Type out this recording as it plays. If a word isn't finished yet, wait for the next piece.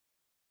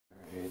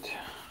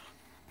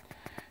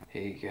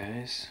Hey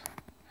guys,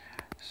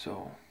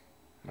 so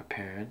my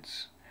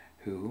parents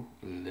who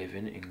live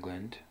in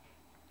England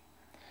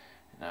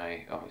and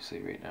I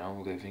obviously right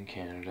now live in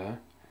Canada,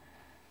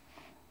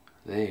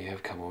 they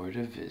have come over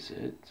to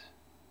visit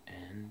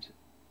and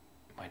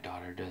my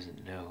daughter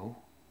doesn't know.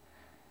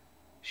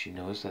 She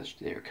knows that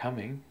they're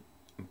coming,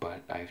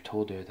 but I've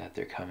told her that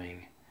they're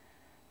coming,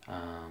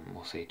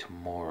 we'll say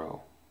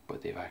tomorrow,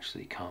 but they've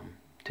actually come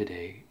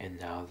today and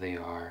now they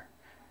are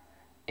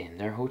in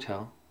their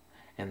hotel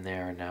and they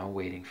are now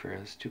waiting for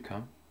us to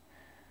come.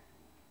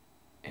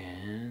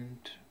 And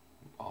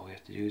all we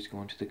have to do is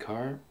go into the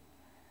car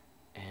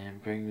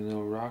and bring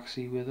little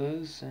Roxy with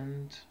us,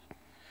 and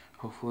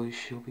hopefully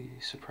she'll be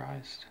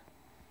surprised.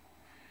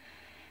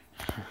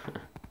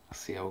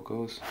 See how it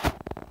goes.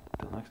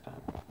 Till next time.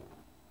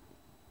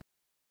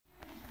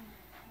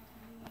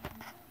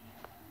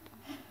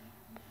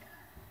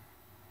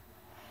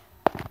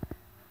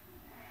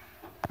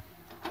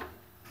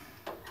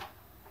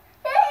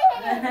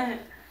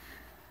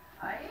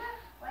 Are you?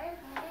 Where's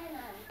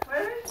Nana?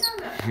 Where's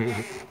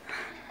Nana?